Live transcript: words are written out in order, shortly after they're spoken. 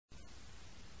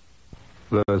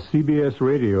The CBS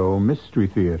Radio Mystery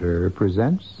Theater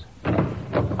presents... Come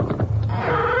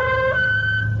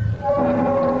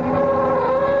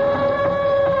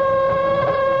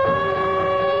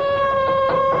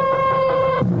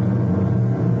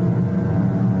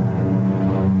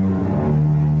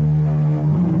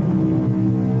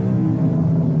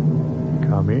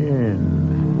in.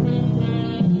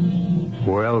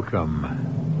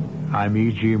 Welcome. I'm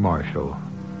E.G. Marshall.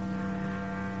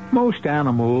 Most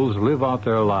animals live out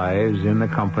their lives in the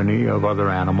company of other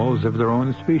animals of their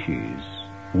own species.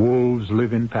 Wolves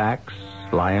live in packs,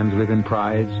 lions live in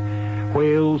prides,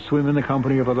 whales swim in the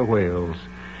company of other whales.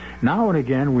 Now and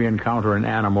again we encounter an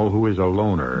animal who is a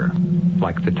loner,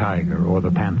 like the tiger or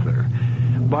the panther.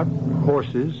 But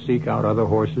horses seek out other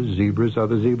horses, zebras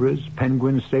other zebras,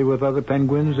 penguins stay with other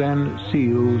penguins, and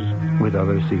seals with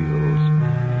other seals.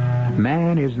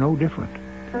 Man is no different.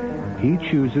 He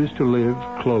chooses to live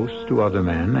close to other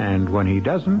men, and when he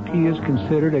doesn't, he is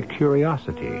considered a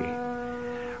curiosity.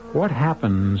 What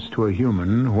happens to a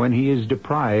human when he is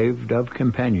deprived of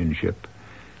companionship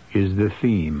is the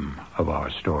theme of our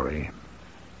story.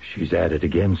 She's at it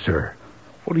again, sir.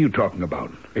 What are you talking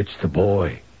about? It's the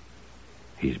boy.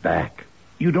 He's back.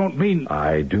 You don't mean...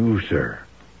 I do, sir.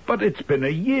 But it's been a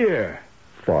year.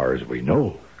 Far as we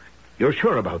know. You're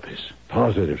sure about this?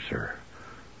 Positive, sir.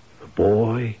 The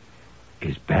boy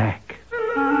is back.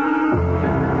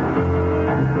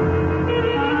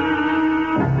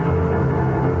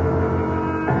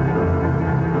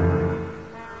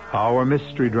 Our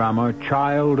mystery drama,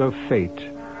 Child of Fate,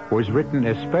 was written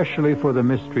especially for the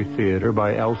Mystery Theater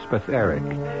by Elspeth Eric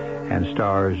and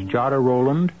stars Jada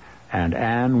Rowland and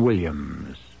Ann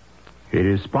Williams. It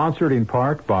is sponsored in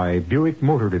part by Buick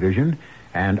Motor Division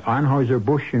and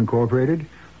Anheuser-Busch Incorporated,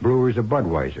 Brewers of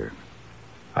Budweiser.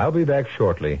 I'll be back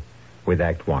shortly with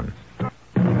Act One.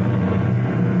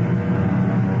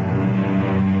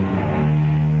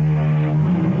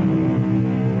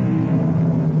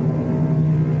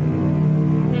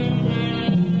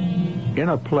 In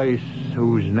a place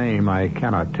whose name I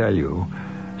cannot tell you,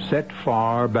 set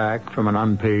far back from an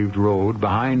unpaved road,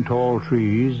 behind tall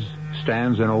trees,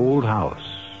 stands an old house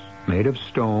made of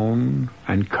stone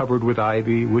and covered with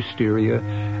ivy, wisteria,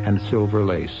 and silver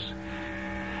lace.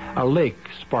 A lake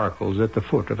sparkles at the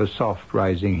foot of a soft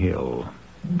rising hill.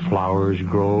 Flowers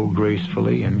grow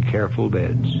gracefully in careful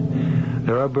beds.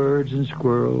 There are birds and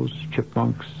squirrels,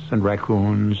 chipmunks and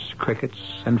raccoons,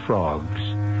 crickets and frogs.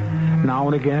 Now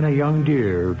and again a young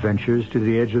deer ventures to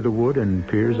the edge of the wood and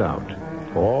peers out.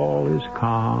 All is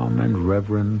calm and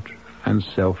reverent and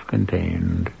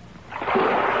self-contained. Raise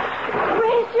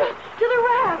you to the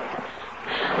raft.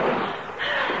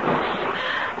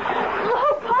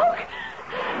 Slow poke.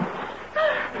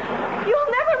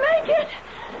 You'll never make it.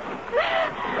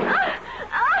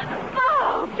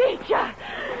 Oh, beat ya.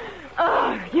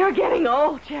 Oh, you're getting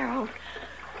old, Gerald.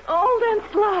 Old and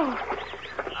slow.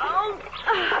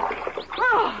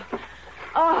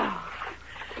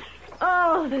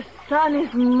 Oh, the sun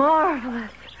is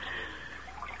marvelous.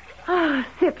 Oh,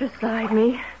 sit beside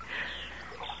me.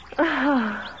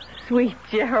 Oh, sweet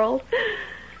Gerald.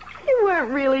 You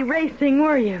weren't really racing,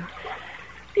 were you?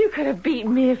 You could have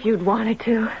beaten me if you'd wanted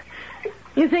to.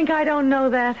 You think I don't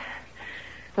know that?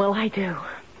 Well, I do.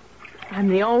 I'm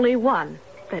the only one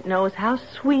that knows how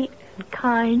sweet and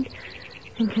kind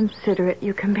and considerate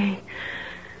you can be.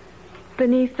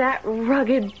 Beneath that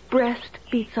rugged breast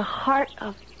beats a heart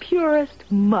of purest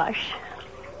mush.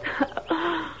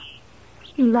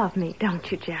 You love me,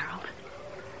 don't you, Gerald?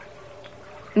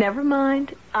 Never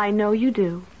mind. I know you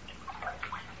do.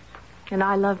 And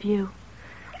I love you.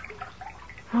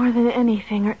 More than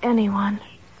anything or anyone.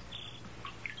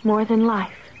 More than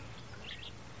life.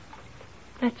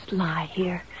 Let's lie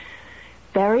here,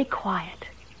 very quiet,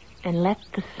 and let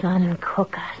the sun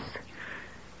cook us.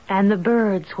 And the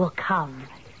birds will come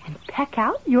and peck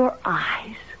out your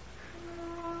eyes.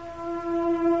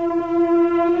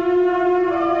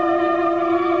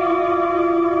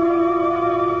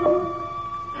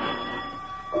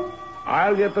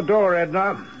 I'll get the door,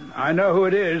 Edna. I know who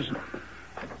it is.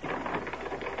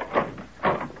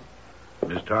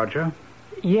 Miss Tarcher?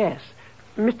 Yes.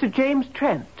 Mr. James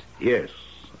Trent. Yes.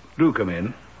 Do come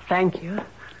in. Thank you.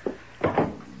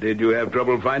 Did you have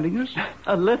trouble finding us?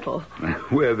 A little.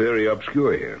 We're very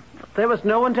obscure here. There was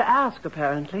no one to ask,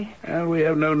 apparently. And we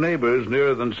have no neighbors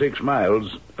nearer than 6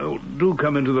 miles. Oh, do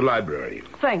come into the library.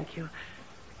 Thank you.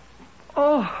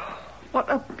 Oh, what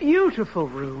a beautiful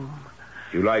room.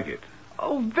 You like it?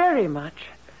 Oh, very much.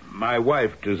 My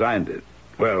wife designed it.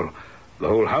 Well, the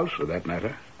whole house, for that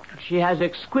matter. She has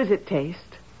exquisite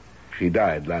taste. She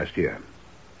died last year.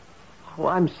 Oh,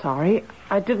 I'm sorry.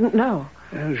 I didn't know.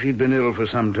 She'd been ill for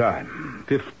some time.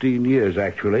 15 years,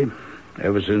 actually.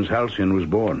 Ever since Halcyon was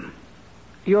born.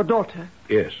 Your daughter?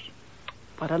 Yes.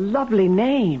 What a lovely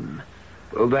name.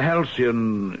 Well, the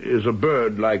Halcyon is a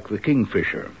bird like the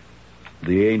kingfisher.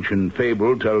 The ancient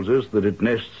fable tells us that it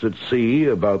nests at sea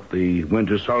about the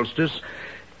winter solstice,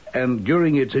 and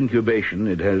during its incubation,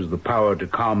 it has the power to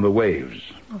calm the waves.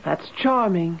 Oh, that's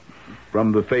charming.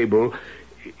 From the fable,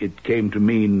 it came to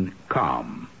mean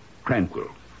calm, tranquil.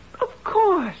 Of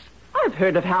course. I've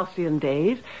heard of halcyon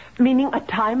days, meaning a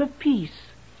time of peace.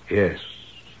 Yes,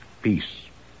 peace.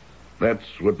 That's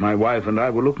what my wife and I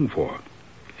were looking for.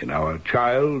 In our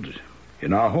child,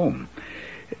 in our home.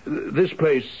 This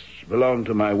place belonged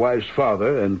to my wife's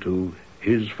father and to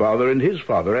his father and his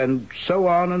father, and so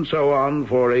on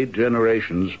for 8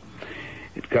 generations.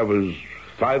 It covers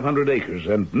 500 acres,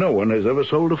 and no one has ever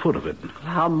sold a foot of it.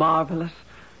 How marvelous.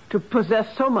 To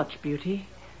possess so much beauty.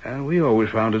 We always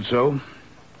found it so.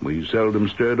 We seldom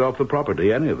stirred off the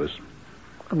property, any of us.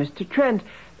 Oh, Mr. Trent,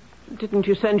 didn't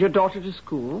you send your daughter to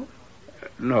school?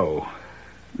 No.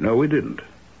 No, we didn't.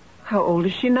 How old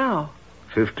is she now?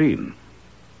 15.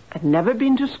 Had never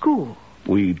been to school.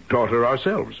 We taught her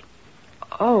ourselves.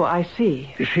 Oh, I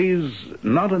see. She's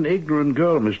not an ignorant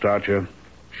girl, Miss Archer.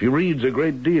 She reads a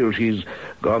great deal. She's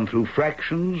gone through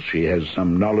fractions. She has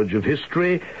some knowledge of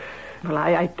history. Well,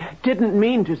 I didn't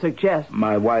mean to suggest.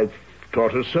 My wife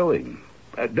taught her sewing.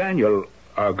 Daniel,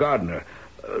 our gardener,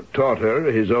 taught her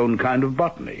his own kind of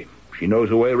botany. She knows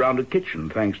her way around a kitchen,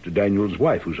 thanks to Daniel's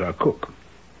wife, who's our cook.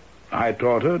 I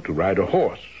taught her to ride a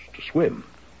horse, to swim.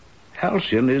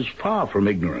 Halcyon is far from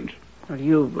ignorant. Well,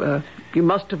 you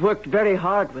must have worked very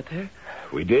hard with her.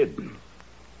 We did.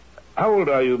 How old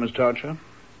are you, Miss Archer?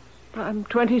 I'm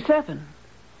 27.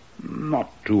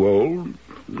 Not too old.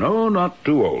 No, not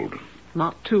too old.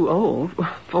 Not too old?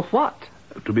 For what?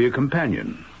 To be a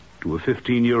companion to a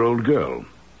 15-year-old girl.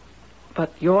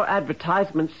 But your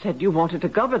advertisement said you wanted a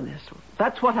governess.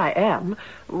 That's what I am.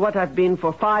 What I've been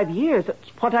for 5 years. That's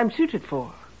what I'm suited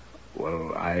for.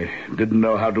 Well, I didn't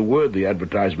know how to word the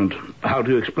advertisement. How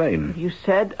to explain? You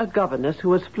said a governess who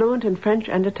was fluent in French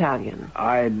and Italian.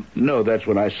 I know that's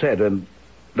what I said, and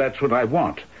that's what I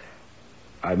want.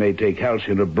 I may take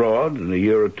Halcyon abroad in a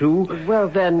year or two. Well,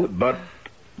 then... But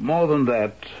more than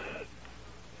that,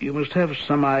 you must have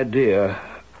some idea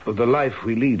of the life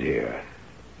we lead here.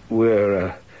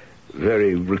 We're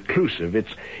very reclusive.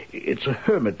 It's a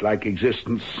hermit-like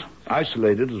existence,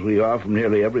 isolated as we are from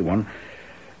nearly everyone.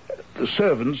 The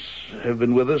servants have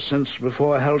been with us since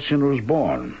before Halcyon was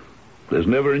born. There's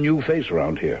never a new face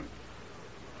around here.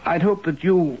 I'd hope that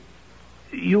you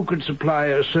could supply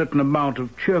a certain amount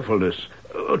of cheerfulness.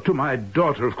 To my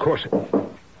daughter, of course.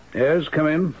 Yes, come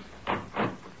in.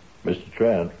 Mr.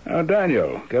 Trent. Oh,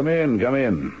 Daniel, come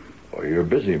in. Oh, you're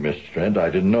busy, Mr. Trent. I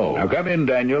didn't know. Now, come in,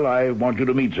 Daniel. I want you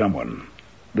to meet someone.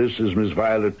 This is Miss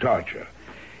Violet Archer.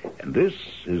 And this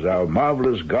is our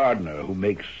marvelous gardener who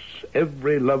makes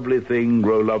every lovely thing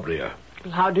grow lovelier.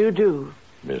 How do you do?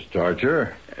 Miss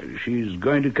Archer? She's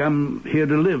going to come here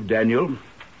to live, Daniel.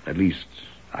 At least,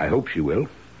 I hope she will.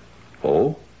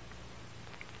 Oh?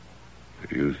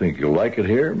 You think you'll like it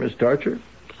here, Miss Archer?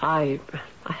 I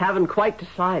haven't quite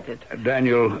decided.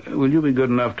 Daniel, will you be good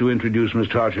enough to introduce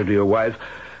Miss Archer to your wife?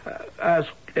 Ask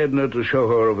Edna to show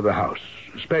her over the house,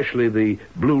 especially the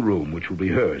blue room, which will be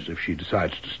hers if she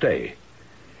decides to stay.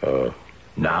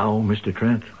 Now, Mr.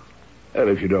 Trent? Well,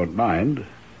 if you don't mind.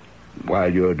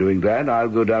 While you're doing that, I'll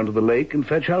go down to the lake and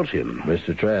fetch Halcyon.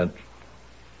 Mr. Trent,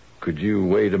 could you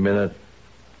wait a minute?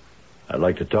 I'd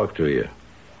like to talk to you.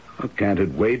 Oh, can't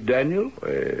it wait, Daniel?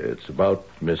 It's about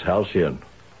Miss Halcyon.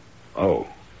 Oh.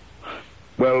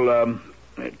 Well,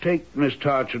 take Miss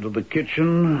Archer to the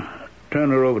kitchen,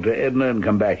 turn her over to Edna, and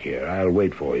come back here. I'll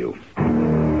wait for you.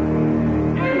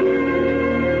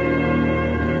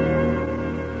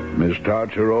 Miss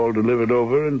Archer all delivered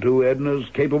over into Edna's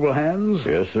capable hands?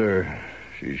 Yes, sir.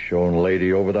 She's shown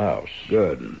lady over the house.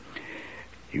 Good.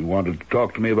 You wanted to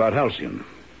talk to me about Halcyon?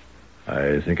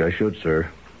 I think I should, sir.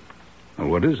 Well,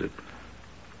 what is it?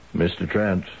 Mr.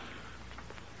 Trent.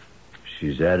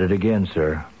 She's at it again,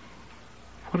 sir.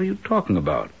 What are you talking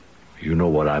about? You know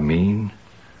what I mean?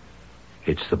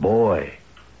 It's the boy.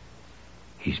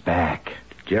 He's back.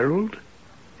 Gerald?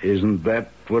 Isn't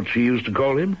that what she used to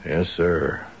call him? Yes,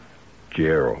 sir.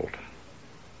 Gerald.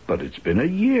 But it's been a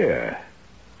year.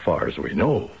 Far as we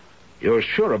know. You're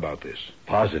sure about this?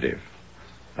 Positive.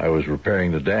 I was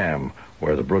repairing the dam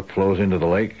where the brook flows into the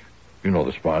lake. You know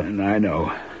the spot. And I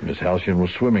know. Miss Halcyon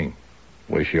was swimming,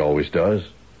 the way she always does.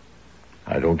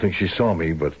 I don't think she saw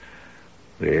me, but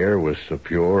the air was so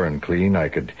pure and clean I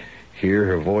could hear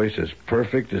her voice as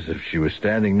perfect as if she was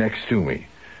standing next to me.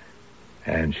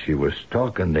 And she was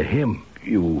talking to him.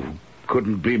 You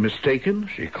couldn't be mistaken?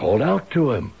 She called out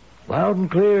to him, loud and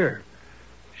clear.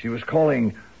 She was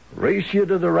calling, "Race you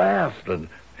to the raft," and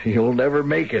 "You'll never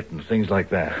make it," and things like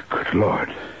that. Good Lord.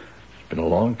 It's been a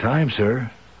long time, sir,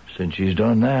 since she's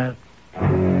done that.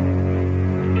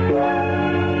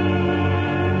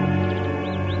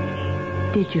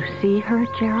 Did you see her,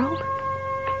 Gerald?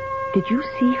 Did you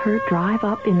see her drive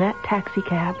up in that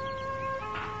taxicab?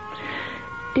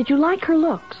 Did you like her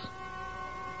looks?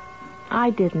 I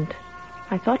didn't.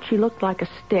 I thought she looked like a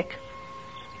stick.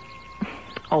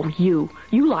 Oh, you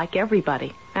like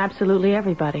everybody. Absolutely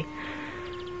everybody.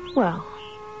 Well,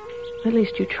 at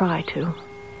least you try to.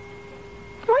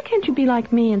 Why can't you be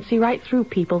like me and see right through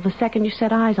people the second you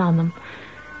set eyes on them?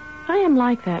 I am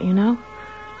like that, you know.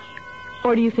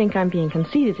 Or do you think I'm being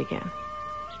conceited again?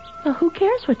 Well, who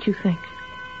cares what you think?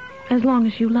 As long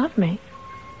as you love me.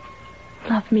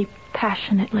 Love me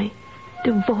passionately,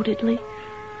 devotedly,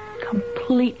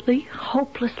 completely,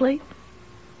 hopelessly.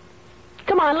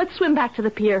 Come on, let's swim back to the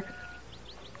pier.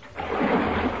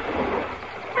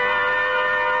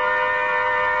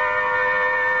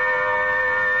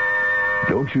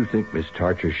 Don't you think Miss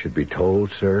Tarcher should be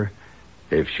told, sir,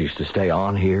 if she's to stay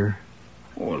on here?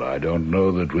 Well, I don't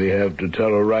know that we have to tell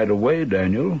her right away,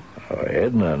 Daniel.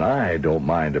 Edna and I don't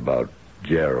mind about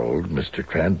Gerald, Mr.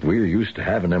 Trent. We're used to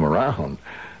having him around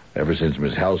ever since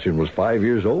Miss Halcyon was 5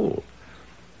 years old.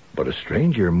 But a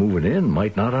stranger moving in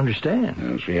might not understand.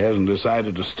 Well, she hasn't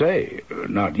decided to stay.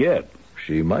 Not yet.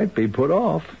 She might be put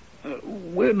off.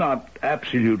 We're not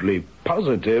absolutely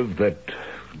positive that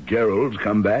Gerald's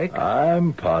come back.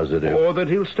 I'm positive. Or that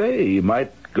he'll stay. He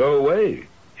might go away.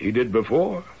 He did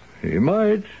before. He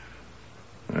might.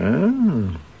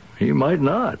 He might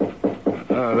not.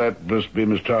 That must be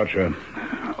Miss Tarcher.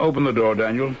 Open the door,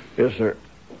 Daniel. Yes, sir.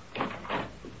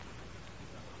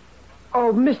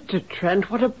 Oh, Mr. Trent,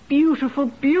 what a beautiful,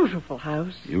 beautiful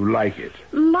house. You like it?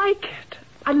 Like it.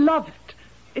 I love it.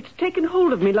 It's taken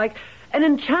hold of me like an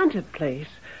enchanted place.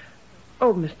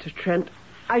 Oh, Mr. Trent,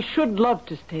 I should love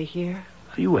to stay here.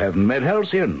 You haven't met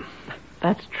Halcyon.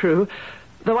 That's true,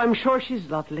 though I'm sure she's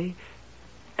lovely.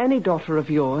 Any daughter of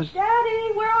yours.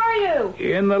 Daddy, where are you?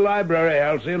 In the library,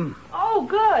 Halcyon. Oh,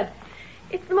 good.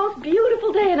 It's the most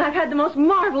beautiful day, and I've had the most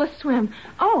marvelous swim.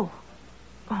 Oh,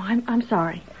 I'm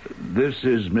sorry. This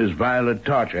is Miss Violet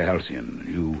Tarcher, Halcyon.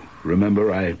 You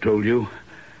remember I told you?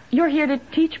 You're here to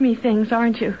teach me things,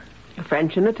 aren't you?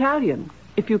 French and Italian,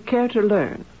 if you care to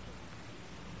learn.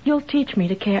 You'll teach me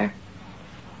to care.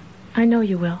 I know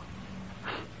you will.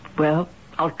 Well,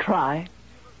 I'll try.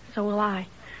 So will I.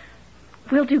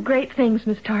 We'll do great things,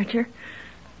 Miss Tarcher.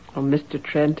 Oh, Mr.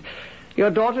 Trent, your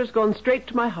daughter's gone straight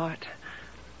to my heart.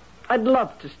 I'd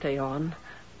love to stay on,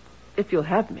 if you'll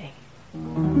have me.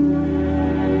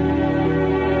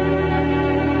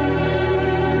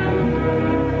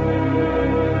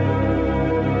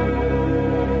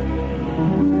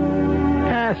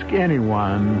 Ask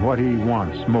anyone what he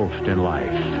wants most in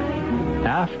life.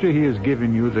 After he has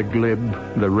given you the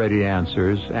glib, the ready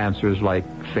answers like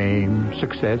fame,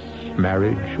 success,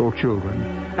 marriage, or children,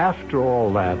 after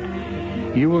all that,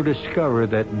 you will discover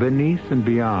that beneath and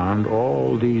beyond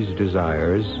all these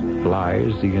desires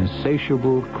lies the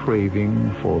insatiable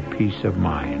craving for peace of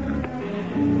mind.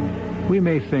 We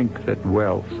may think that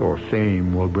wealth or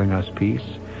fame will bring us peace,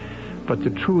 but the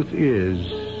truth is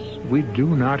we do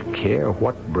not care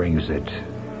what brings it,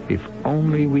 if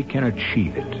only we can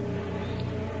achieve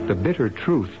it. The bitter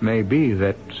truth may be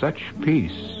that such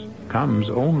peace comes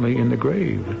only in the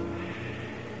grave.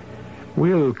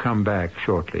 We'll come back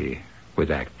shortly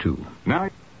with Act Two. Now,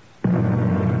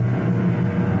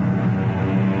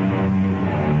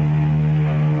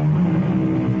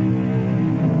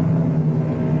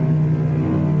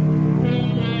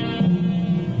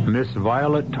 Miss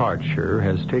Violet Tarcher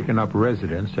has taken up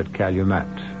residence at Calumet,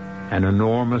 an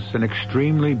enormous and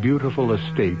extremely beautiful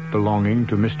estate belonging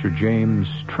to Mr. James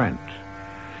Trent.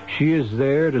 She is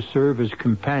there to serve as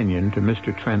companion to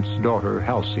Mr. Trent's daughter,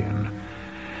 Halcyon.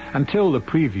 Until the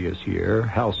previous year,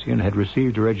 Halcyon had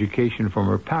received her education from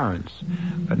her parents,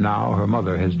 but now her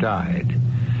mother has died.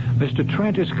 Mr.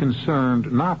 Trent is concerned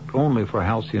not only for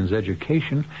Halcyon's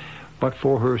education, but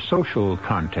for her social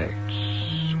contacts,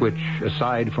 which,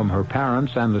 aside from her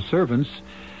parents and the servants,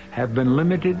 have been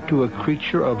limited to a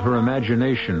creature of her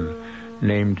imagination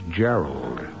named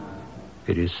Gerald.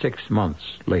 It is 6 months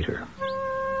later.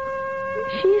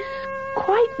 She's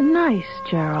quite nice,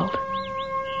 Gerald.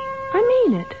 I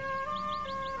mean it.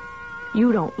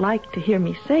 You don't like to hear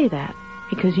me say that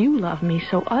because you love me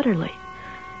so utterly.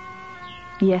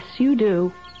 Yes, you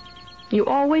do. You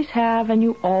always have and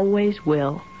you always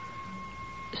will.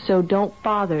 So don't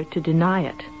bother to deny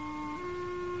it.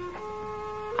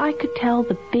 I could tell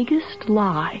the biggest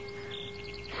lie,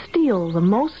 steal the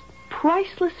most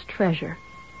priceless treasure,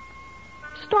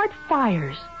 start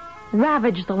fires,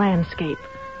 ravage the landscape,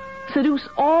 seduce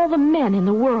all the men in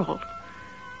the world.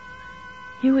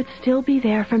 You would still be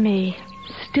there for me,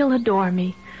 still adore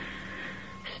me,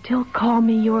 still call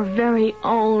me your very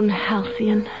own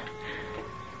Halcyon.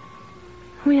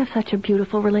 We have such a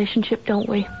beautiful relationship, don't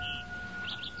we?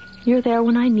 You're there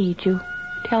when I need you,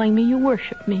 telling me you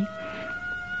worship me.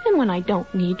 And when I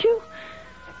don't need you,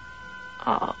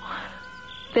 oh,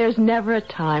 there's never a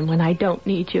time when I don't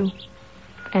need you.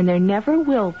 And there never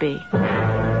will be.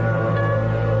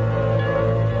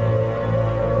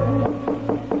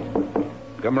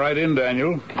 Come right in,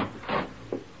 Daniel.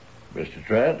 Mr.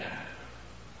 Trent,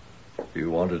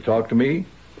 you want to talk to me?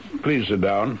 Please sit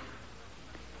down.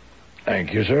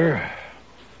 Thank you, sir.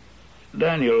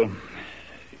 Daniel,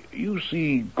 you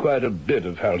see quite a bit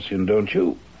of Halcyon, don't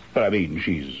you? I mean,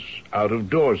 she's out of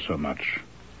doors so much.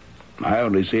 I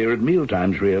only see her at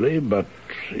mealtimes, really, but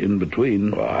in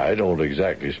between. Well, I don't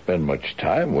exactly spend much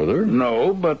time with her.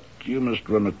 No, but you must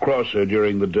run across her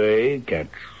during the day, catch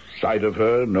sight of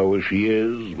her, know where she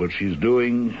is, what she's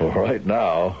doing. Well, right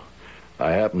now,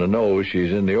 I happen to know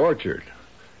she's in the orchard.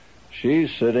 She's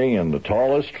sitting in the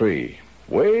tallest tree,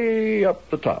 way up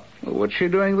the top. What's she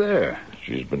doing there?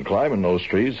 She's been climbing those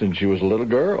trees since she was a little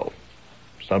girl.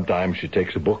 Sometimes she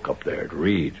takes a book up there to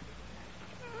read.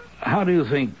 How do you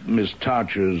think Miss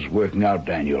Tarcher's working out,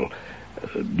 Daniel?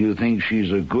 Do you think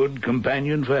she's a good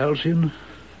companion for Halcyon?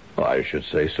 I should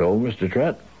say so, Mr.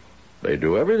 Trent. They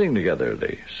do everything together.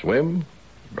 They swim,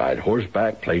 ride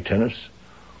horseback, play tennis,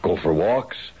 go for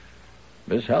walks.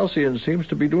 Miss Halcyon seems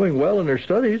to be doing well in her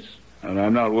studies. And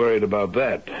I'm not worried about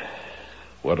that.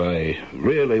 What I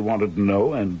really wanted to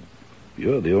know, and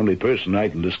you're the only person I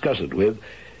can discuss it with,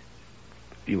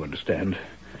 you understand?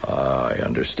 I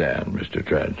understand, Mr.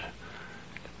 Trent.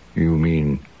 You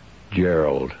mean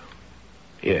Gerald?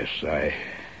 Yes, I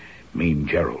mean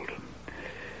Gerald.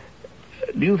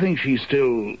 Do you think she's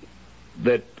still...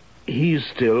 that she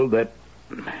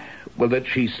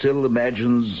still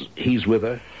imagines he's with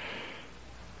her?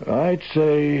 I'd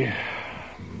say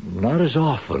not as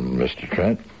often, Mr.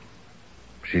 Trent.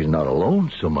 She's not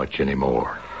alone so much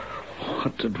anymore.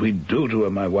 What did we do to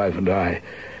her, my wife and I?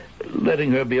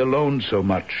 Letting her be alone so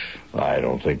much. I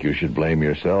don't think you should blame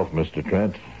yourself, Mr.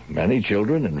 Trent. Many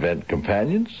children invent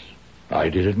companions. I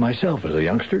did it myself as a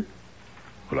youngster.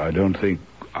 Well, I don't think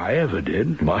I ever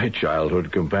did. My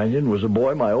childhood companion was a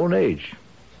boy my own age.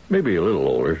 Maybe a little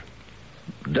older.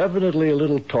 Definitely a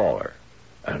little taller.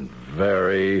 And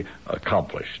very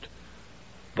accomplished.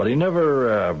 But he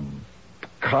never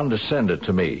condescended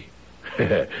to me.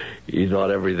 He thought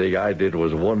everything I did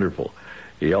was wonderful.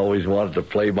 He always wanted to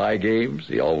play my games.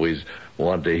 He always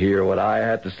wanted to hear what I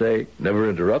had to say. Never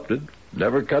interrupted.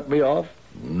 Never cut me off.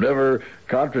 Never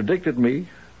contradicted me.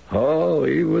 Oh,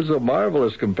 he was a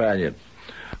marvelous companion.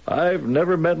 I've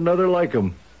never met another like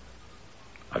him.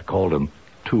 I called him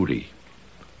Tootie.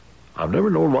 I've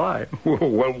never known why.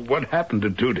 Well, what happened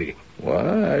to Tootie?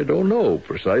 Why, I don't know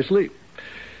precisely.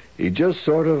 He just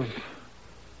sort of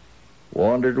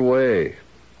wandered away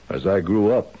as I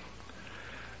grew up.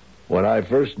 When I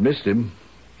first missed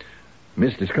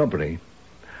his company,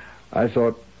 I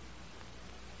thought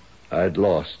I'd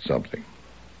lost something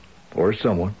or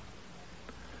someone.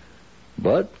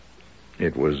 But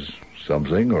it was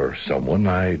something or someone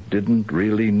I didn't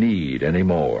really need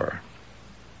anymore.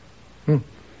 It's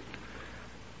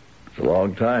a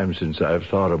long time since I've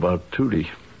thought about Tootie.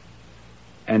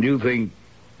 And you think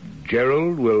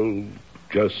Gerald will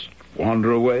just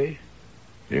wander away?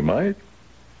 He might.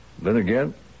 Then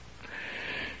again,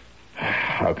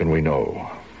 how can we know?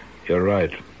 You're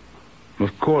right.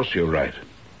 Of course you're right.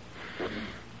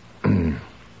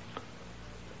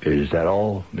 Is that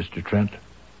all, Mr. Trent?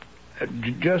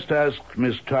 Just ask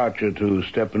Miss Tarcher to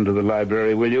step into the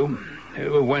library, will you?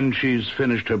 When she's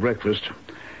finished her breakfast.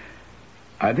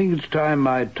 I think it's time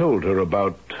I told her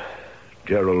about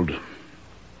Gerald.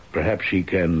 Perhaps she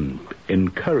can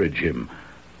encourage him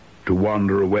to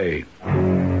wander away.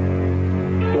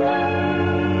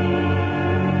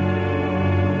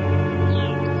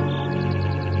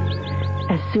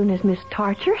 As soon as Miss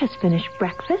Tarcher has finished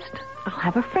breakfast, I'll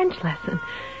have a French lesson.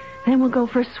 Then we'll go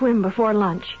for a swim before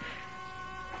lunch.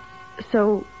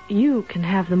 So you can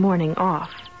have the morning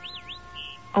off.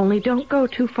 Only don't go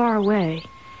too far away.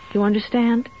 Do you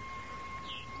understand?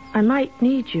 I might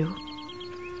need you.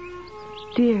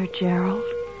 Dear Gerald.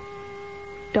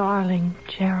 darling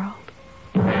Gerald.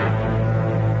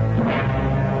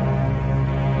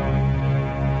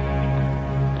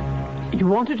 You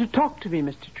wanted to talk to me,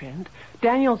 Mr. Trent.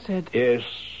 Daniel said... Yes,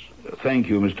 thank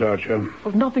you, Miss Archer.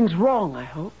 Well, nothing's wrong, I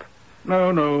hope.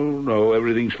 No,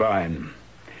 everything's fine.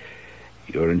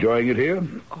 You're enjoying it here?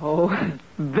 Oh,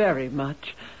 very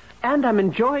much. And I'm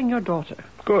enjoying your daughter.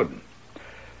 Good.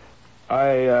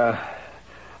 I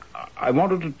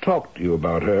wanted to talk to you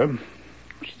about her.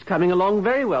 She's coming along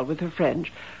very well with her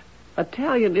French.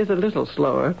 Italian is a little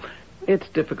slower. It's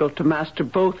difficult to master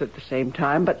both at the same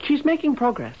time, but she's making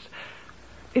progress.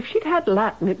 If she'd had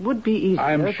Latin, it would be easier.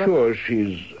 I'm sure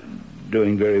she's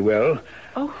doing very well.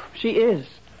 Oh, she is.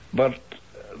 But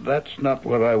that's not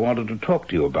what I wanted to talk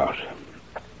to you about.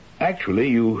 Actually,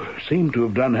 you seem to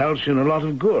have done Halcyon a lot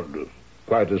of good,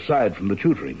 quite aside from the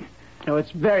tutoring. Oh,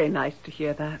 it's very nice to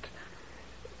hear that.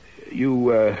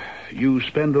 You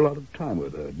spend a lot of time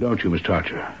with her, don't you, Miss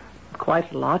Archer?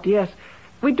 Quite a lot, yes.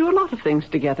 We do a lot of things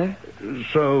together.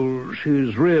 So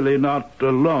she's really not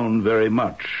alone very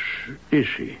much, is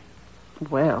she?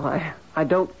 Well, I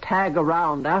don't tag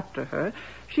around after her.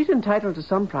 She's entitled to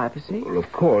some privacy. Well,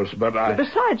 of course, but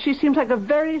Besides, she seems like a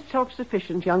very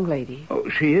self-sufficient young lady. Oh,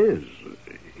 she is,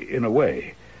 in a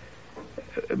way.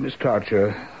 Miss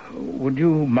Archer, would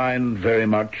you mind very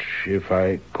much if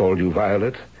I called you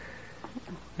Violet?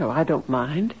 No, I don't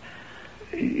mind.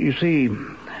 You see,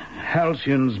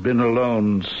 Halcyon's been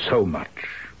alone so much,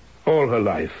 all her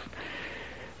life.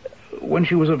 When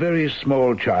she was a very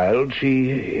small child,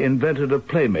 she invented a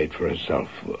playmate for herself,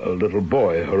 a little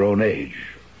boy her own age.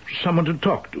 Someone to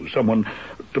talk to, someone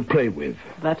to play with.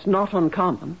 That's not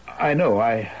uncommon. I know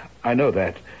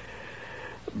that.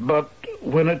 But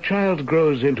when a child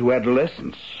grows into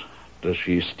adolescence, does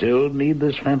she still need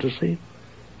this fantasy?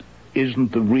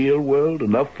 Isn't the real world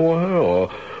enough for her,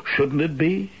 or shouldn't it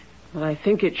be? Well, I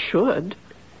think it should.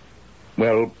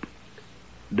 Well,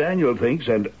 Daniel thinks,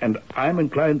 and I'm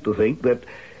inclined to think, that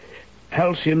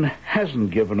Halcyon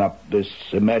hasn't given up this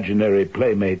imaginary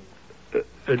playmate.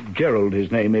 Gerald,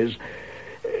 his name is.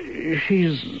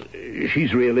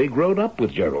 She's really grown up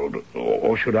with Gerald.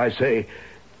 Or should I say,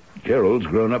 Gerald's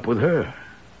grown up with her.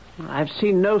 I've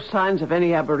seen no signs of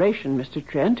any aberration, Mr.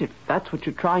 Trent, if that's what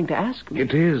you're trying to ask me.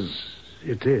 It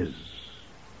is.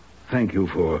 Thank you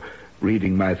for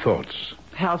reading my thoughts.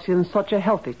 Halcyon's such a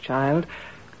healthy child.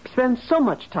 Spends so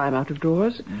much time out of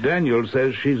doors. Daniel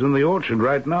says she's in the orchard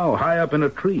right now, high up in a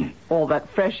tree. All that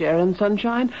fresh air and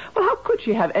sunshine. Well, how could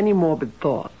she have any morbid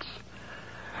thoughts?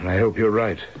 And I hope you're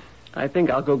right. I think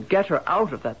I'll go get her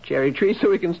out of that cherry tree so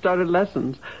we can start her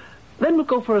lessons. Then we'll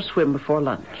go for a swim before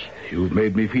lunch. You've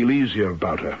made me feel easier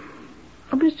about her.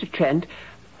 Oh, Mr. Trent,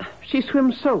 she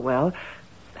swims so well.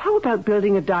 How about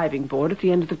building a diving board at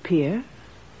the end of the pier?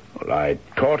 Well, I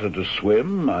taught her to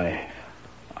swim. I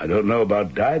don't know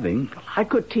about diving. I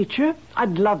could teach her.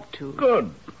 I'd love to. Good.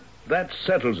 That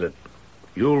settles it.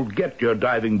 You'll get your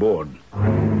diving board.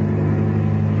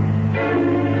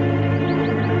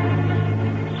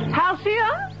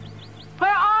 Halcyon?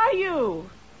 Where are you?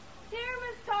 Here,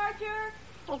 Miss Archer.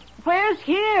 Well, where's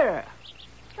here?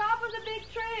 Top of the big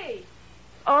tree.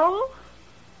 Oh?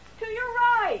 To your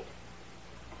right.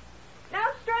 Now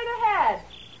straight ahead.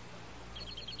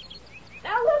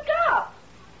 Now look up.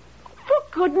 For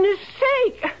goodness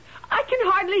sake! I can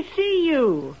hardly see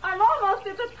you. I'm almost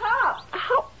at the top.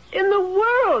 How in the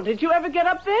world did you ever get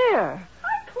up there?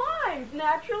 I climbed,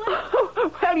 naturally.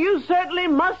 Well, you certainly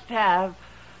must have.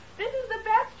 This is the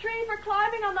best tree for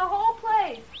climbing on the whole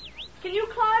place. Can you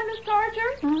climb, Miss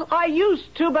Archer? I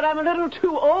used to, but I'm a little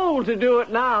too old to do it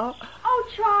now. Oh,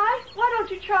 try. Why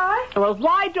don't you try? Well,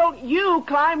 why don't you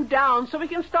climb down so we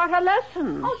can start our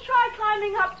lessons? Oh, try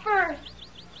climbing up first.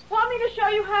 Want me to show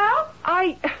you how?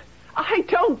 I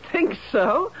don't think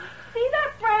so. See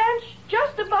that branch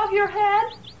just above your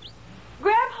head?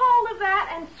 Grab hold of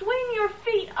that and swing your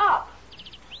feet up.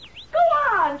 Go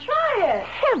on, try it.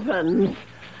 Heavens.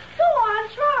 Go on,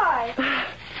 try.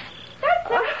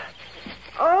 That's it.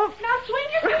 Oh. Now swing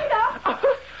your feet up.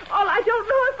 Oh, I don't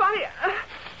know if I...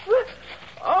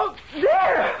 oh,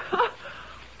 there.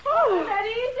 Was that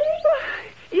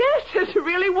easy? Yes, it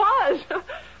really was.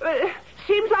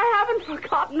 Seems I haven't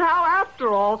forgotten how after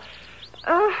all.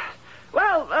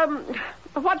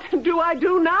 What do I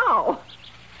do now?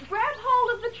 Grab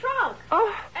hold of the trunk.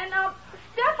 Oh. And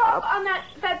step up on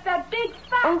that big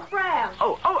fat branch.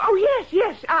 Oh,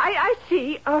 yes. I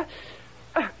see. Got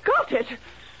it.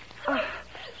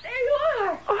 There you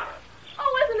are.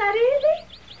 Oh, isn't that easy?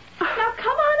 Now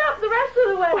come on up the rest of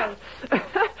the way.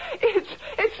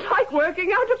 It's like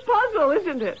working out a puzzle,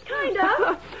 isn't it? Kind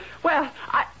of. Well,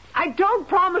 I don't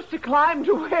promise to climb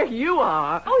to where you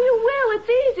are. Oh, you will. It's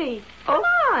easy. Come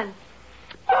on.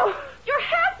 Oh. You're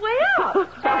halfway up.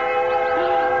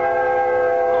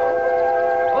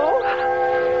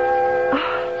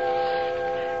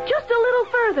 Just a little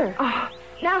further.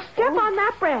 Now step on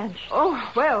that branch.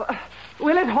 Oh, well,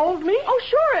 will it hold me? Oh,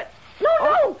 sure.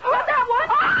 No, not that one.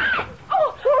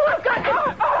 Oh, I've got you.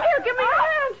 Here, give me your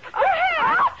hand. Your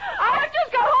hand. I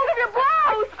just got hold of your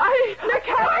blouse. I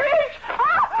can't reach.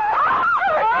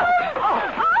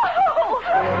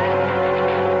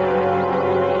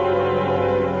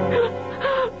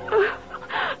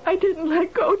 I didn't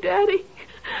let go, Daddy.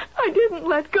 I didn't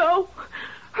let go.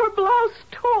 Her blouse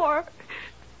tore.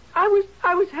 I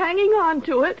was hanging on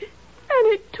to it,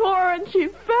 and it tore and she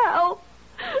fell.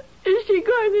 Is she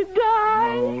going to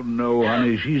die? Oh, no,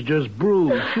 honey. She's just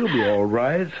bruised. She'll be all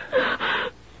right.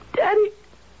 Daddy,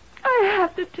 I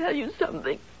have to tell you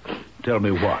something. Tell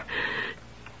me what?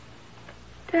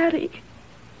 Daddy,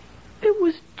 it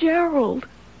was Gerald.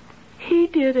 He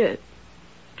did it.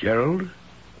 Gerald?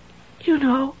 You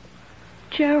know,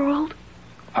 Gerald.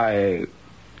 I've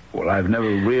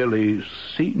never really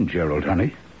seen Gerald,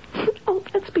 honey. Oh,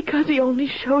 that's because he only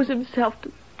shows himself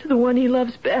to the one he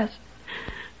loves best.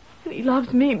 And he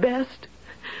loves me best.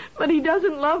 But he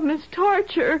doesn't love Miss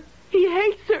Torture. He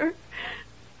hates her.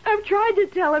 I've tried to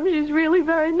tell him she's really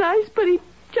very nice, but he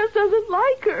just doesn't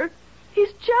like her.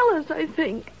 He's jealous, I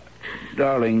think.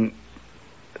 Darling,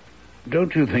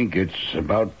 don't you think it's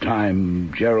about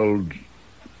time Gerald...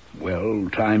 Well,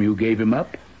 time you gave him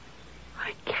up?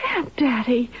 I can't,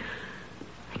 Daddy.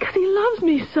 Because he loves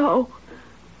me so.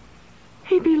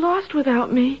 He'd be lost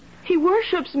without me. He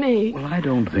worships me. Well, I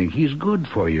don't think he's good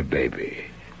for you, baby.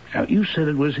 Now, you said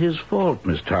it was his fault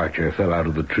Miss Tarcher fell out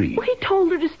of the tree. Well, he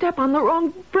told her to step on the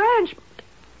wrong branch.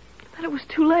 But it was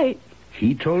too late.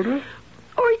 He told her?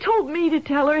 Or he told me to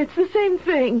tell her. It's the same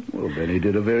thing. Well, then he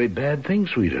did a very bad thing,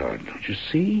 sweetheart. Don't you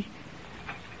see?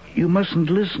 You mustn't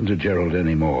listen to Gerald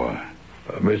anymore.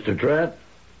 Mr. Trent?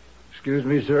 Excuse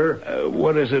me, sir.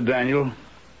 What is it, Daniel?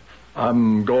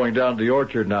 I'm going down to the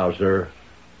orchard now, sir.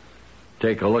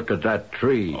 Take a look at that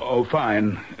tree. Oh,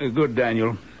 fine. Good,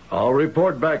 Daniel. I'll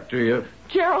report back to you.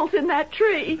 Gerald's in that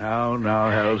tree. Now,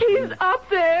 Halsey. He's up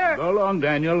there. Go along,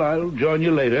 Daniel. I'll join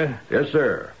you later. Yes,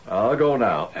 sir. I'll go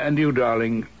now. And you,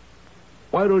 darling,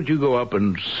 why don't you go up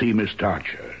and see Miss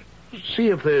Tarcher? See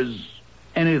if there's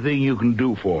anything you can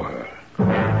do for her.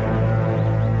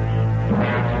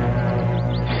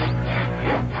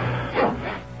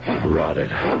 Rotted.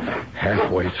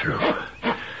 Halfway through.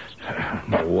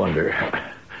 No wonder.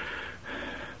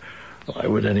 Why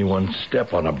would anyone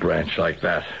step on a branch like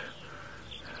that?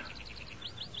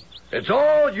 It's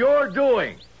all your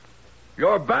doing.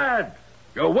 You're bad.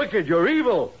 You're wicked. You're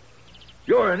evil.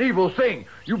 You're an evil thing.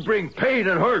 You bring pain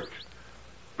and hurt.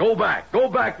 Go back. Go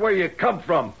back where you come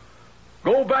from.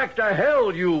 Go back to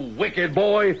hell, you wicked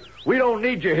boy. We don't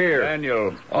need you here.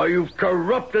 Daniel. Oh, you've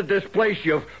corrupted this place.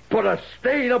 You've put a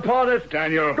stain upon it.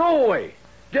 Daniel. Go away.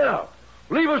 Get out.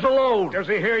 Leave us alone. Does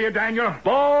he hear you, Daniel?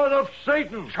 Born of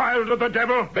Satan. Child of the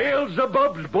devil.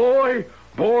 Beelzebub's boy.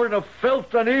 Born of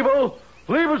filth and evil.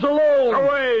 Leave us alone. Go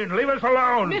away and leave us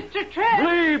alone. Mr. Trent!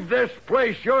 Leave this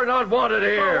place. You're not wanted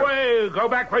here. Go away. Go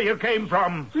back where you came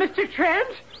from. Mr. Trent?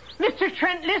 Mr.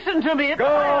 Trent, listen to me.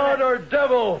 God or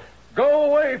devil,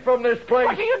 go away from this place.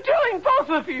 What are you doing, both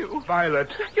of you? Violet.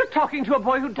 You're talking to a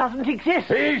boy who doesn't exist.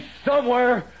 He's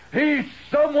somewhere. He's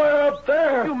somewhere up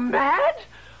there. You mad?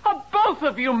 Are both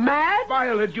of you mad?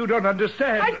 Violet, you don't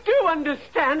understand. I do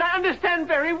understand. I understand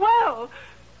very well.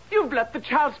 You've let the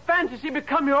child's fantasy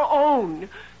become your own.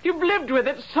 You've lived with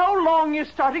it so long you're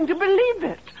starting to believe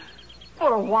it.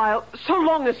 For a while, so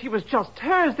long as he was just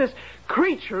hers, this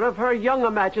creature of her young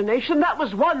imagination, that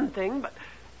was one thing.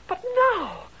 But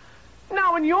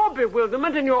now in your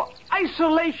bewilderment and your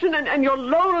isolation and your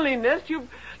loneliness, you've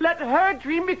let her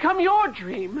dream become your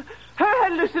dream. Her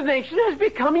hallucination has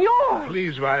become yours.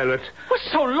 Please, Violet. Well,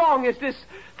 so long as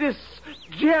this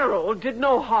Gerald did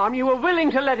no harm, you were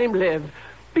willing to let him live.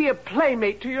 Be a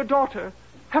playmate to your daughter,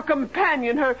 her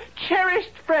companion, her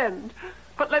cherished friend.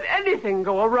 But let anything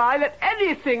go awry, let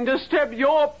anything disturb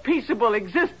your peaceable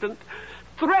existence,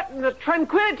 threaten the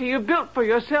tranquility you've built for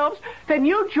yourselves, then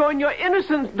you join your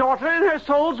innocent daughter in her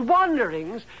soul's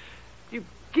wanderings. You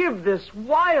give this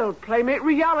wild playmate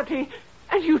reality,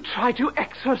 and you try to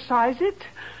exorcise it.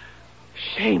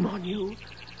 Shame on you.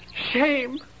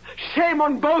 Shame. Shame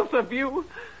on both of you.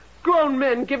 Grown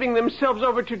men giving themselves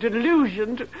over to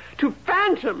delusion, to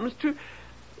phantoms, to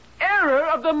error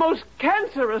of the most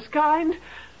cancerous kind.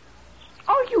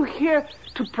 Are you here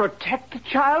to protect the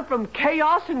child from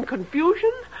chaos and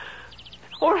confusion?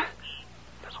 Or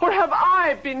Or have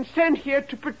I been sent here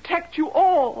to protect you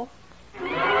all?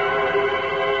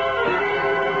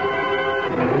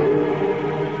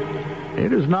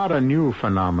 It is not a new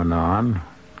phenomenon,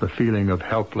 the feeling of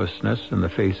helplessness in the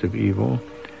face of evil.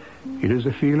 It is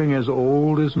a feeling as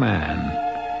old as man.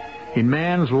 In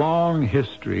man's long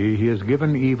history, he has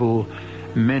given evil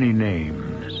many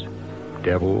names.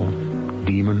 Devil,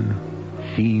 demon,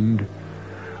 fiend,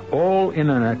 all in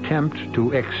an attempt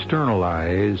to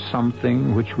externalize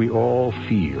something which we all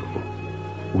feel,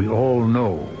 we all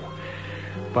know,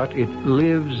 but it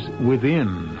lives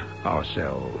within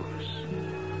ourselves.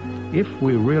 If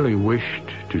we really wished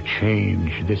to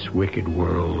change this wicked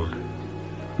world,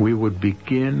 we would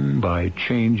begin by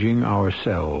changing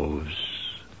ourselves.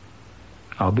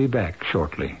 I'll be back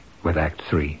shortly with Act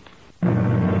 3.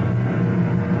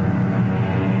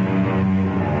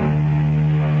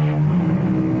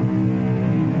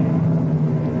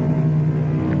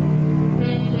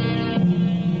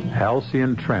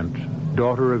 Halcyon Trent,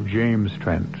 daughter of James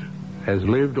Trent, has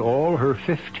lived all her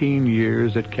 15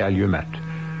 years at Calumet,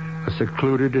 a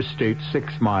secluded estate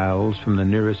 6 miles from the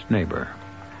nearest neighbor.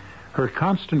 Her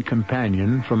constant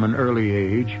companion from an early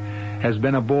age has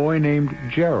been a boy named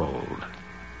Gerald,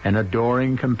 an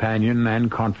adoring companion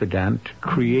and confidant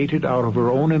created out of her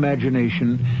own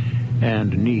imagination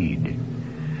and need.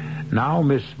 Now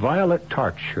Miss Violet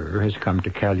Tarcher has come to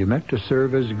Calumet to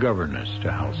serve as governess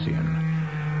to Halcyon.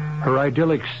 Her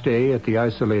idyllic stay at the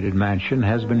isolated mansion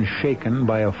has been shaken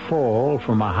by a fall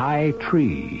from a high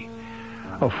tree,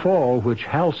 a fall which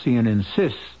Halcyon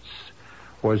insists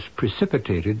was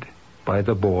precipitated by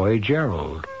the boy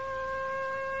Gerald.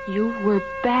 You were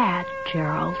bad,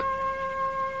 Gerald.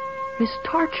 Miss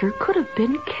Tarcher could have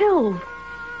been killed.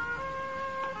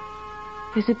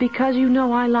 Is it because you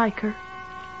know I like her?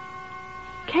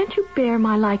 Can't you bear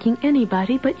my liking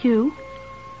anybody but you?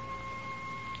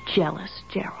 Jealous,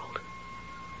 Gerald.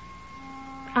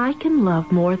 I can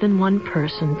love more than one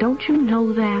person. Don't you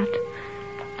know that?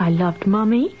 I loved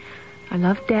Mummy. I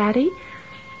loved Daddy.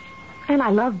 And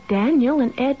I loved Daniel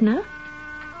and Edna.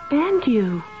 And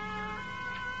you.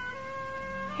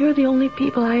 You're the only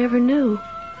people I ever knew.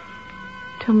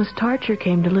 Till Miss Tarcher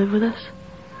came to live with us.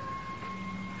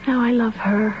 Now I love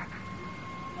her.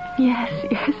 Yes,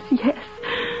 yes, yes.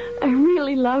 I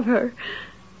really love her.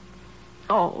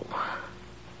 Oh,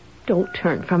 don't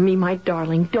turn from me, my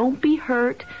darling. Don't be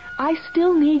hurt. I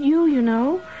still need you, you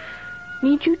know.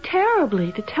 Need you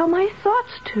terribly to tell my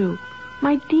thoughts to.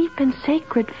 My deep and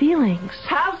sacred feelings.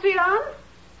 Halcyon?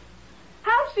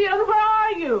 Halcyon, where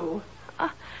are you?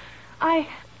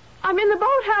 I'm in the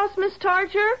boathouse, Miss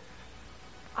Tarcher.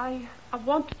 I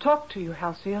want to talk to you,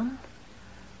 Halcyon.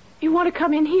 You want to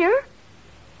come in here?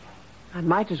 I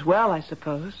might as well, I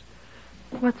suppose.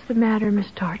 What's the matter,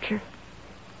 Miss Tarcher?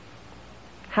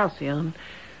 Halcyon,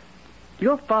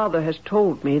 your father has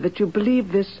told me that you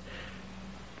believe this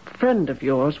friend of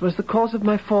yours was the cause of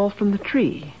my fall from the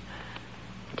tree.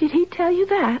 Did he tell you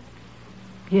that?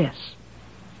 Yes.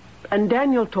 And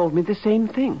Daniel told me the same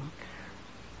thing.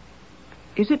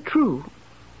 Is it true?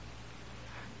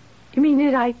 You mean,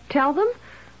 did I tell them?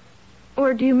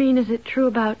 Or do you mean, is it true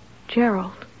about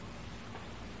Gerald?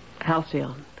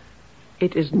 Halcyon,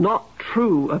 it is not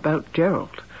true about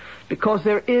Gerald, because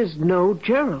there is no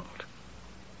Gerald.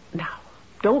 Now,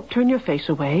 don't turn your face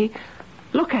away.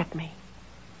 Look at me.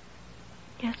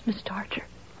 Yes, Miss Tarcher.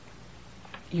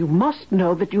 You must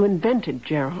know that you invented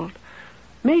Gerald.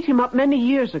 Made him up many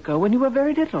years ago when you were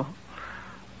very little.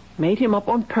 Made him up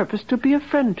on purpose to be a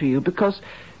friend to you because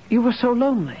you were so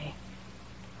lonely.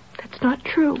 That's not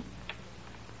true.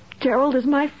 Gerald is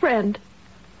my friend.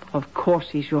 Of course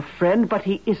he's your friend, but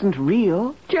he isn't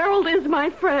real. Gerald is my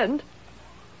friend.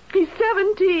 He's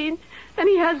 17, and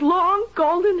he has long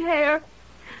golden hair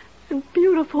and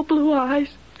beautiful blue eyes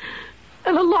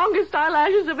and the longest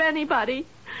eyelashes of anybody.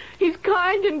 He's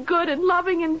kind and good and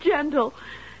loving and gentle,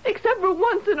 except for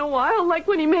once in a while, like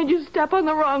when he made you step on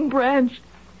the wrong branch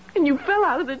and you fell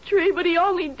out of the tree, but he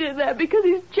only did that because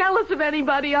he's jealous of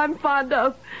anybody I'm fond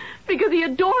of, because he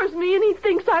adores me and he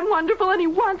thinks I'm wonderful and he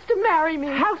wants to marry me.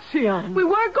 Halcyon! We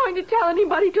weren't going to tell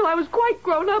anybody till I was quite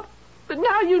grown up, but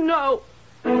now you know.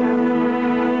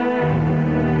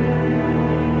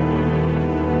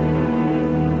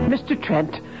 Mr.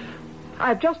 Trent,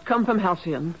 I've just come from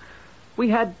Halcyon. We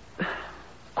had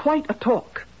quite a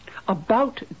talk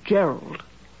about Gerald.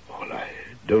 Well, I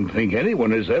don't think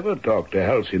anyone has ever talked to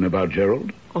Halcyon about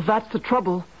Gerald. Well, that's the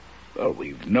trouble. Well,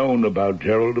 we've known about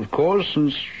Gerald, of course,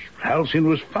 since Halcyon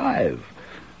was 5.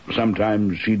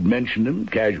 Sometimes she'd mention him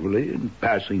casually, in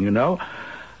passing, you know.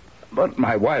 But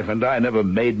my wife and I never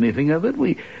made anything of it.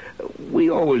 We We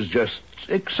always just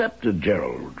accepted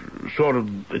Gerald, sort of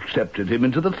accepted him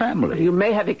into the family. You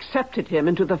may have accepted him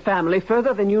into the family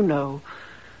further than you know.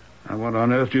 Now, what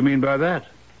on earth do you mean by that?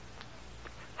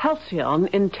 Halcyon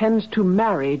intends to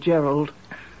marry Gerald.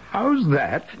 How's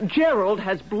that? Gerald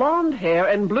has blonde hair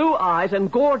and blue eyes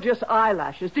and gorgeous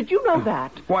eyelashes. Did you know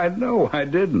that? Why, no, I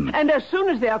didn't. And as soon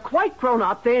as they are quite grown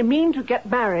up, they mean to get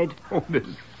married. Oh, Miss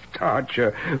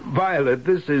Archer. Violet,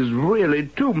 this is really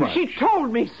too much. She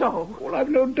told me so. Well, I've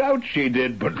no doubt she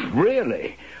did, but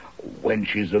really, when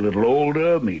she's a little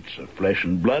older, meets a flesh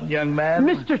and blood young man...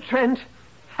 Mr. Trent,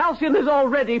 Halcyon is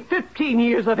already 15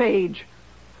 years of age.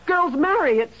 Girls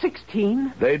marry at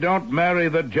 16. They don't marry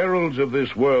the Geralds of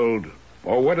this world,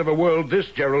 or whatever world this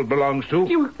Gerald belongs to.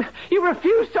 You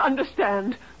refuse to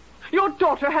understand. Your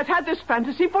daughter has had this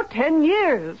fantasy for 10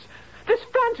 years. This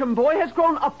phantom boy has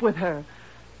grown up with her.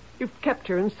 You've kept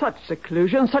her in such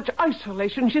seclusion, such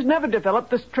isolation, she's never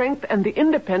developed the strength and the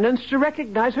independence to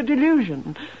recognize her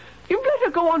delusion. You've let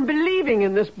her go on believing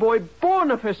in this boy,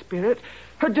 born of her spirit,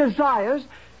 her desires.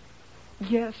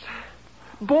 Yes,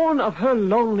 born of her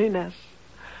loneliness.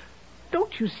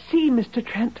 Don't you see, Mr.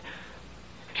 Trent?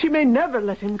 She may never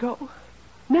let him go.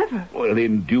 Never. Well,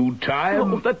 in due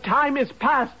time... Oh, the time is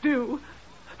past due.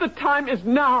 The time is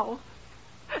now.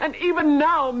 And even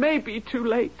now may be too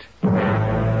late.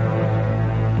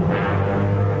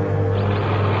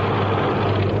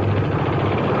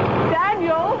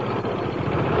 Daniel?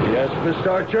 Yes, Miss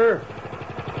Archer?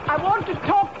 I want to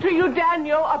talk to you,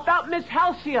 Daniel, about Miss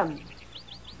Halcyon.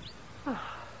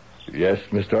 Yes,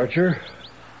 Miss Archer?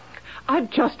 I've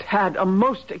just had a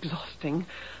most exhausting,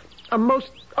 a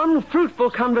most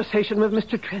unfruitful conversation with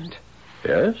Mr. Trent.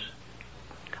 Yes?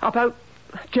 About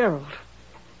Gerald.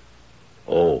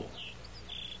 Oh,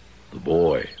 the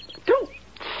boy. Don't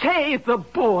say the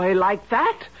boy like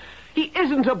that. He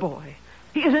isn't a boy.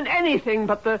 He isn't anything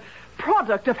but the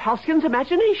product of Halcyon's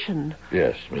imagination.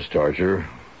 Yes, Miss Archer.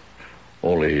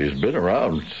 Only he's been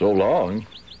around so long.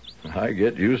 I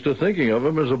get used to thinking of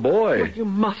him as a boy. But you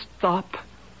must stop.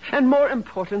 And more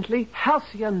importantly,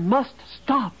 Halcyon must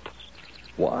stop.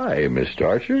 Why, Miss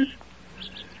Archer?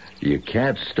 You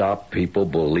can't stop people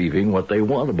believing what they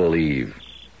want to believe.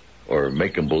 Or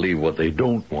make them believe what they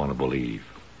don't want to believe.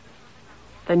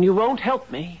 Then you won't help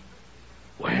me.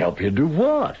 Well, help you do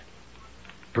what?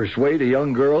 Persuade a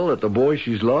young girl that the boy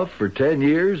she's loved for 10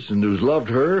 years and who's loved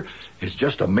her is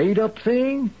just a made-up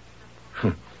thing?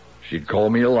 She'd call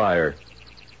me a liar.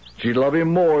 She'd love him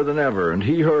more than ever, and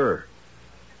he her.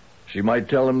 She might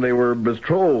tell him they were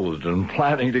betrothed and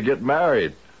planning to get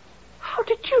married. How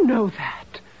did you know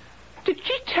that? Did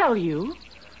she tell you?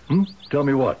 Tell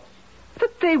me what?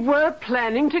 That they were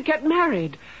planning to get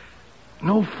married.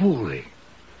 No fooling.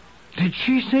 Did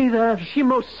she say that? She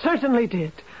most certainly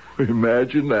did.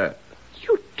 Imagine that.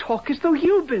 You talk as though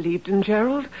you believed in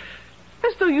Gerald.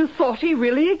 As though you thought he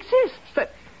really exists.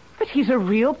 That he's a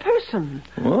real person.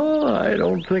 Well, I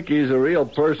don't think he's a real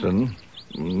person.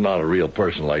 Not a real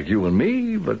person like you and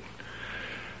me, but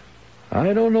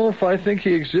I don't know if I think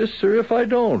he exists or if I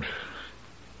don't.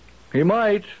 He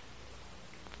might.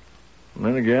 And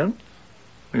then again,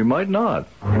 he might not.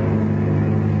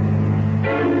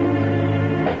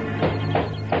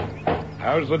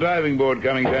 How's the diving board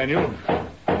coming, Daniel?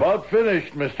 About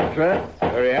finished, Mr. Trent.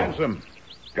 Very handsome.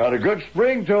 Got a good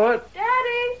spring to it.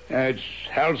 Daddy! It's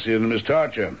Halcyon, Miss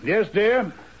Archer. Yes,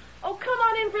 dear? Oh, come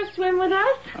on in for a swim with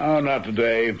us. Oh, not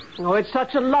today. Oh, it's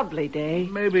such a lovely day.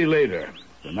 Maybe later.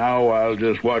 For now, I'll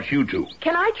just watch you two.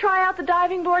 Can I try out the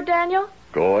diving board, Daniel?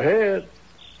 Go ahead.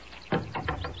 Come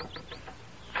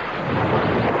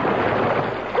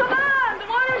on, the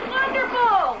water's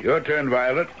wonderful. Your turn,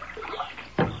 Violet.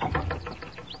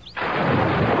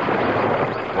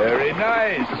 Very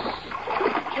nice.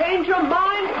 Change your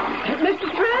mind, Mr.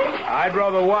 Trent? I'd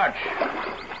rather watch.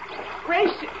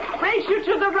 Race you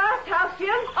to the raft,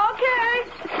 Halcyon. Okay.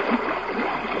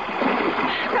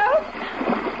 Help!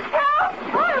 Help!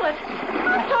 Violet!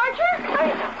 Miss Archer!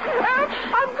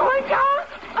 I'm going down.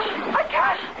 I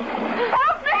can't.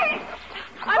 Help me!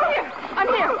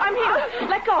 I'm here.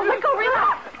 Let go.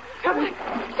 Relax.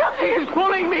 Something is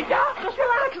pulling me down. Just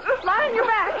relax. Lie on your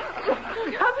back.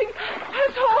 Something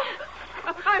has hold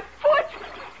of my foot.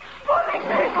 Pulling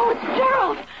me. Oh, it's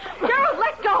Gerald. Gerald,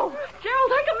 let go.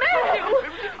 Gerald, I command you.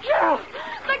 Gerald.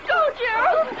 Let go,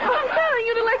 Gerald. I'm telling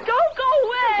you to let go. Go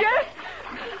away. Yes.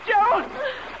 Gerald.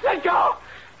 Let go.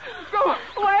 Go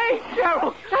away,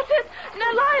 Gerald. That's it.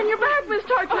 Now lie on your back, Miss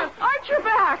Archer. Arch your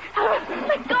back.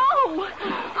 Let go.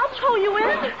 I'll tow you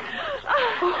in.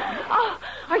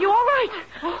 Are you all right?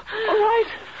 All right.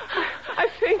 I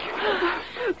think.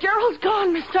 Gerald's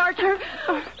gone, Miss Archer.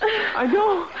 I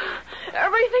know.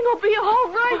 Everything will be all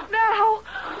right now.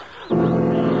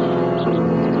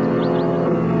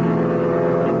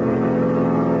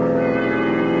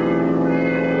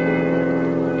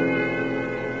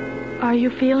 Are you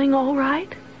feeling all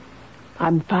right?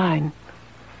 I'm fine.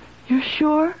 You're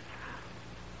sure?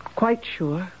 Quite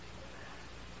sure.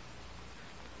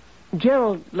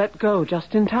 Gerald let go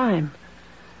just in time.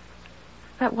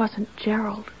 That wasn't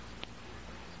Gerald.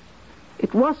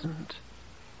 It wasn't.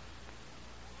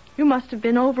 You must have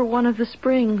been over one of the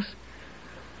springs.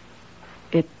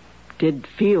 It did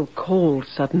feel cold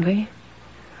suddenly.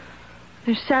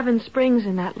 There's 7 springs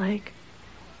in that lake.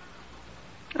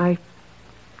 I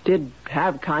did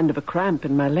have kind of a cramp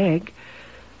in my leg.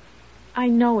 I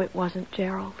know it wasn't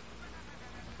Gerald.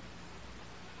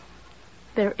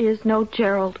 There is no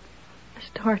Gerald, Miss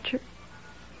Tarcher.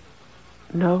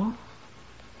 No?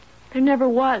 There never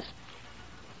was.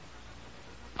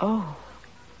 Oh.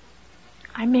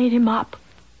 I made him up.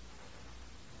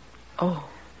 Oh.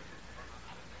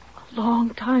 A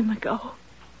long time ago.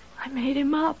 I made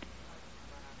him up.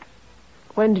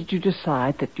 When did you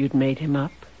decide that you'd made him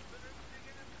up?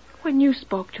 When you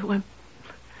spoke to him.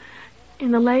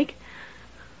 In the lake.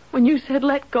 When you said,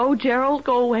 "Let go, Gerald.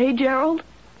 Go away, Gerald."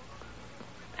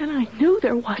 And I knew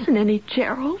there wasn't any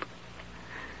Gerald.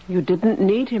 You didn't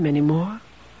need him anymore.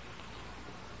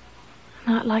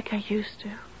 Not like I used to.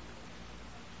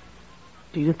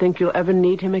 Do you think you'll ever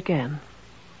need him again?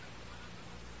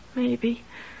 Maybe.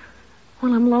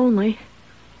 When I'm lonely.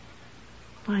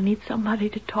 When I need somebody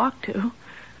to talk to.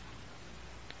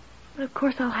 But of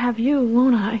course I'll have you,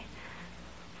 won't I?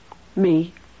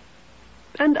 Me.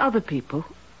 And other people.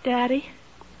 Daddy?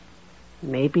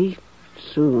 Maybe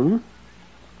soon.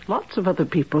 Lots of other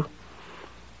people.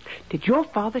 Did your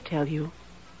father tell you?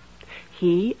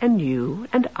 He and you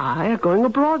and I are going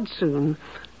abroad soon.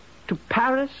 To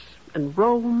Paris and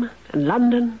Rome and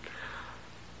London.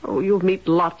 Oh, you'll meet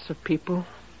lots of people.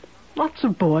 Lots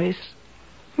of boys.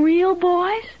 Real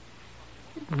boys?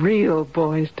 Real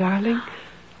boys, darling.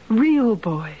 Real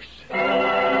boys.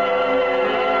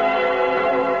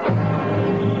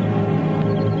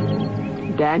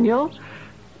 Daniel,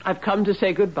 I've come to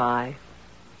say goodbye.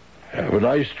 Have a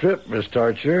nice trip, Miss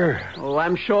Tarcher. Oh,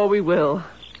 I'm sure we will.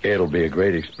 It'll be a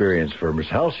great experience for Miss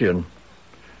Halcyon.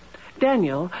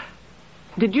 Daniel,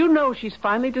 did you know she's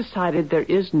finally decided there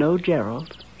is no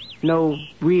Gerald? No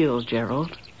real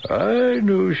Gerald? I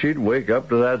knew she'd wake up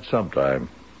to that sometime.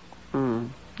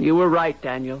 You were right,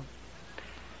 Daniel.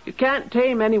 You can't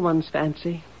tame anyone's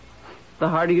fancy. The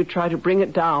harder you try to bring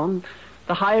it down,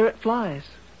 the higher it flies.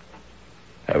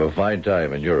 Have a fine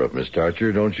time in Europe, Miss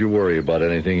Tarcher. Don't you worry about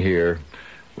anything here.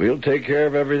 We'll take care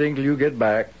of everything till you get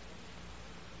back.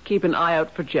 Keep an eye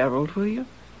out for Gerald, will you?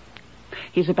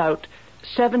 He's about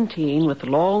 17 with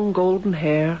long golden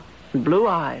hair and blue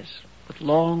eyes with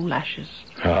long lashes.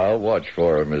 I'll watch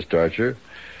for him, Miss Tarcher.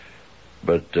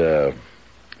 But,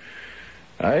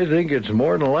 I think it's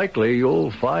more than likely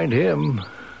you'll find him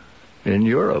in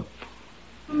Europe.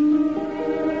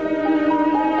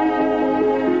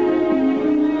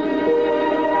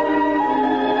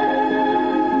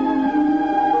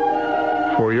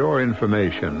 For your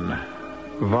information,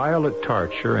 Violet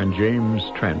Tarcher and James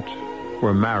Trent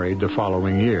were married the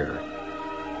following year.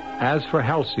 As for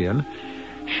Halcyon,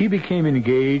 she became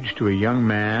engaged to a young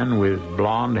man with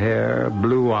blonde hair,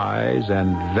 blue eyes,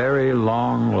 and very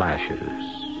long lashes.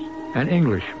 An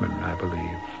Englishman, I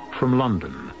believe, from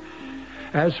London.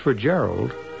 As for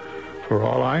Gerald, for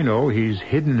all I know, he's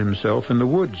hidden himself in the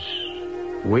woods,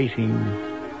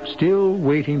 still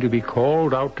waiting to be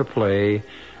called out to play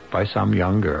by some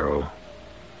young girl.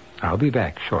 I'll be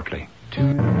back shortly.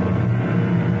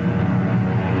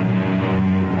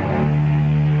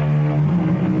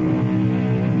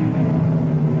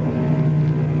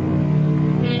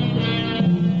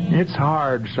 It's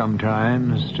hard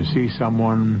sometimes to see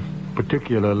someone,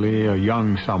 particularly a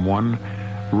young someone,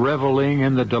 reveling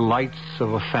in the delights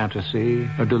of a fantasy,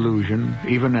 a delusion,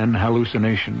 even an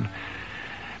hallucination.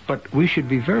 But we should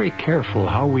be very careful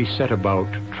how we set about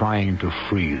trying to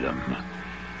free them.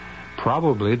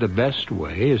 Probably the best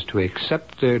way is to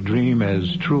accept their dream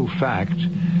as true fact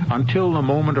until the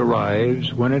moment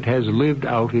arrives when it has lived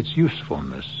out its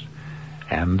usefulness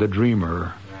and the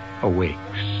dreamer awakes.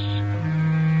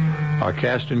 Our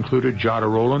cast included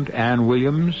Jada Rowland, Ann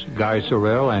Williams, Guy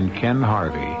Sorrell, and Ken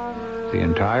Harvey. The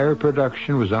entire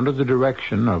production was under the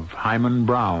direction of Hyman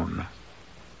Brown.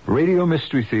 Radio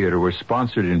Mystery Theater was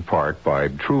sponsored in part by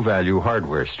True Value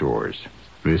Hardware Stores.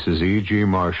 This is E.G.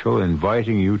 Marshall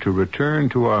inviting you to return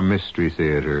to our Mystery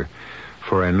Theater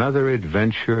for another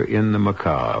adventure in the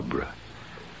macabre.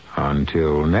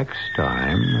 Until next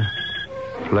time,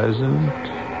 pleasant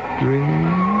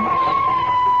dreams.